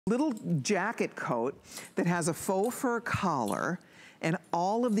little jacket coat that has a faux fur collar and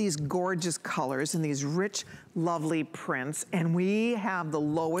all of these gorgeous colors and these rich, lovely prints, and we have the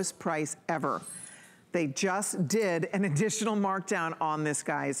lowest price ever. They just did an additional markdown on this,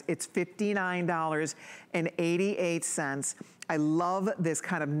 guys. It's $59.88. I love this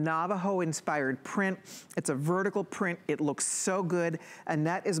kind of Navajo-inspired print. It's a vertical print. It looks so good.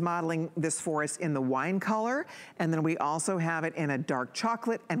 Annette is modeling this for us in the wine color, and then we also have it in a dark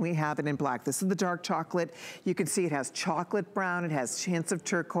chocolate, and we have it in black. This is the dark chocolate. You can see it has chocolate brown. It has hints of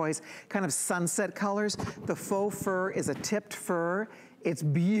turquoise, kind of sunset colors. The faux fur is a tipped fur. It's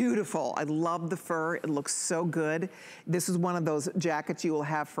beautiful. I love the fur. It looks so good. This is one of those jackets you will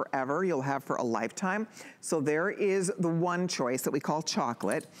have forever. You'll have for a lifetime. So there is the one choice that we call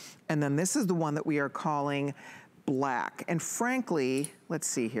chocolate. And then this is the one that we are calling black. And frankly, let's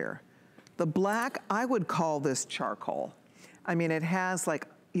see here. The black, I would call this charcoal. I mean, it has, like,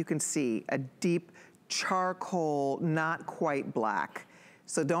 you can see a deep charcoal, not quite black.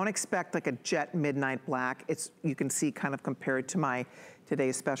 So don't expect like a jet midnight black. It's, you can see kind of compared to my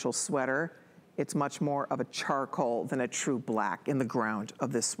today's special sweater, it's much more of a charcoal than a true black in the ground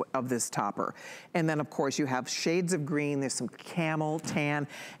of this topper. And then of course you have shades of green, there's some camel tan,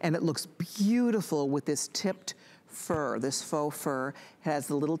 and it looks beautiful with this tipped fur, this faux fur. It has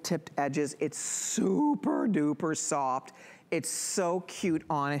the little tipped edges. It's super duper soft. It's so cute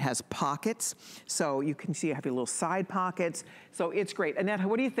on. It has pockets, so you can see you have your little side pockets. So it's great. Annette,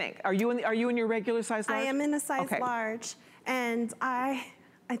 what do you think? Are you in your regular size large? I am in a size large, and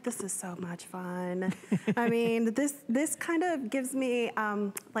this is so much fun. I mean, this kind of gives me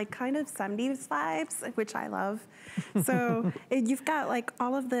like kind of 70s vibes, which I love. So you've got like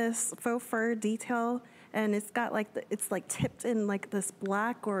all of this faux fur detail, and it's got like it's like tipped in like this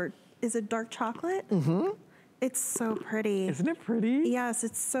black, or is it dark chocolate? Mm-hmm. It's so pretty. Isn't it pretty? Yes,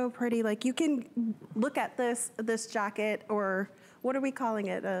 it's so pretty. Like you can look at this jacket, or what are we calling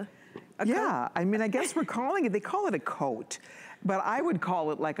it? A yeah, coat? I mean, I guess we're calling it, they call it a coat, but I would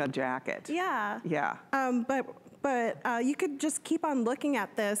call it like a jacket. Yeah. Yeah. But you could just keep on looking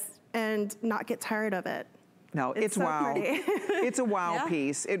at this and not get tired of it. No, it's so wow. Pretty. It's a wow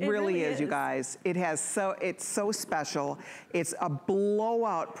piece. It really is, you guys. It's so special. It's a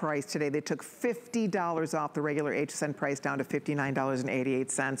blowout price today. They took $50 off the regular HSN price down to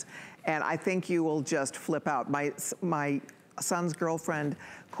 $59.88. And I think you will just flip out. My son's girlfriend,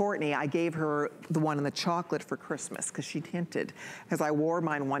 Courtney, I gave her the one in the chocolate for Christmas because she hinted. Because I wore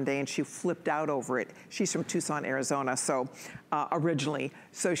mine one day and she flipped out over it. She's from Tucson, Arizona, so originally.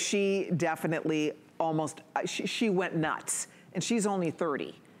 So she definitely she went nuts, and she's only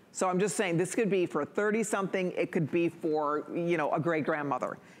 30. So I'm just saying, this could be for 30-something, it could be for, you know, a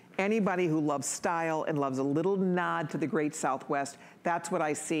great-grandmother. Anybody who loves style and loves a little nod to the great Southwest, that's what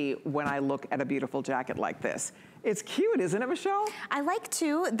I see when I look at a beautiful jacket like this. It's cute, isn't it, Michelle? I like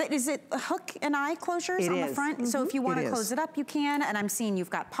too. Is it hook and eye closures on the front? Mm-hmm. So if you want to close it up, you can. And I'm seeing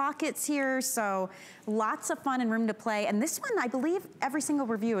you've got pockets here. So lots of fun and room to play. And this one, I believe every single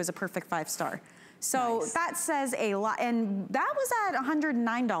review is a perfect 5-star. So that says a lot, and that was at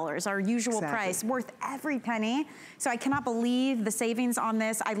 $109, our usual price, worth every penny. So I cannot believe the savings on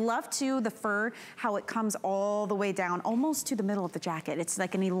this. I love too the fur, how it comes all the way down, almost to the middle of the jacket. It's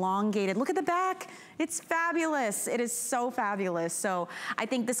like an elongated, look at the back. It's fabulous. It is so fabulous. So I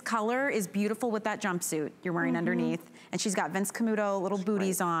think this color is beautiful with that jumpsuit you're wearing underneath. And she's got Vince Camuto little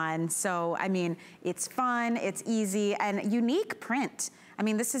booties on. So, I mean, it's fun, it's easy, and unique print. I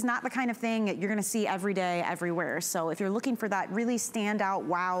mean, this is not the kind of thing that you're gonna see every day, everywhere. So if you're looking for that really standout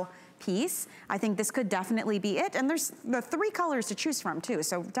wow piece, I think this could definitely be it. And there's the 3 colors to choose from too,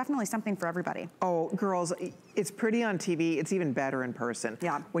 so definitely something for everybody. Oh, girls, it's pretty on TV, it's even better in person.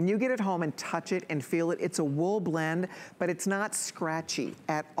 Yeah. When you get it home and touch it and feel it, it's a wool blend, but it's not scratchy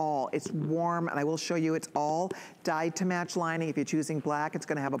at all. It's warm, and I will show you it's all dyed to match lining. If you're choosing black, it's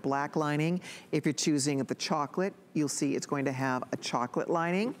gonna have a black lining. If you're choosing the chocolate, you'll see it's going to have a chocolate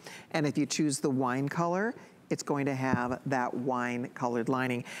lining. And if you choose the wine color, it's going to have that wine colored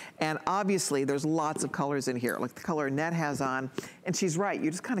lining. And obviously there's lots of colors in here, like the color Annette has on, and she's right,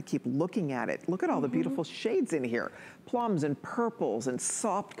 you just kind of keep looking at it. Look at all the beautiful shades in here. Plums and purples and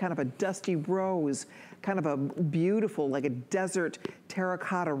soft kind of a dusty rose, kind of a beautiful, like a desert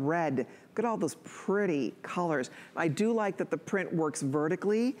terracotta red. Look at all those pretty colors. I do like that the print works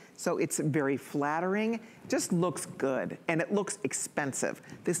vertically, so it's very flattering. Just looks good, and it looks expensive.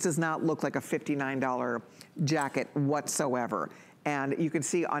 This does not look like a $59 jacket whatsoever. And you can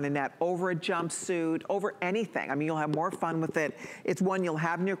see on Annette, over a jumpsuit, over anything. I mean, you'll have more fun with it. It's one you'll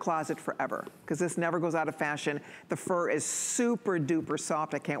have in your closet forever, because this never goes out of fashion. The fur is super duper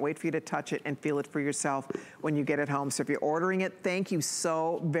soft. I can't wait for you to touch it and feel it for yourself when you get it home. So if you're ordering it, thank you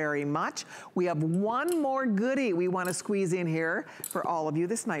so very much. We have one more goodie we want to squeeze in here for all of you.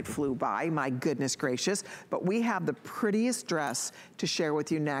 This night flew by, my goodness gracious. But we have the prettiest dress to share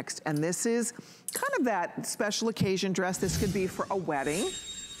with you next. And this is kind of that special occasion dress. This could be for a wedding.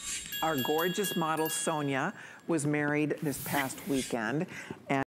 Our gorgeous model, Sonia, was married this past weekend. And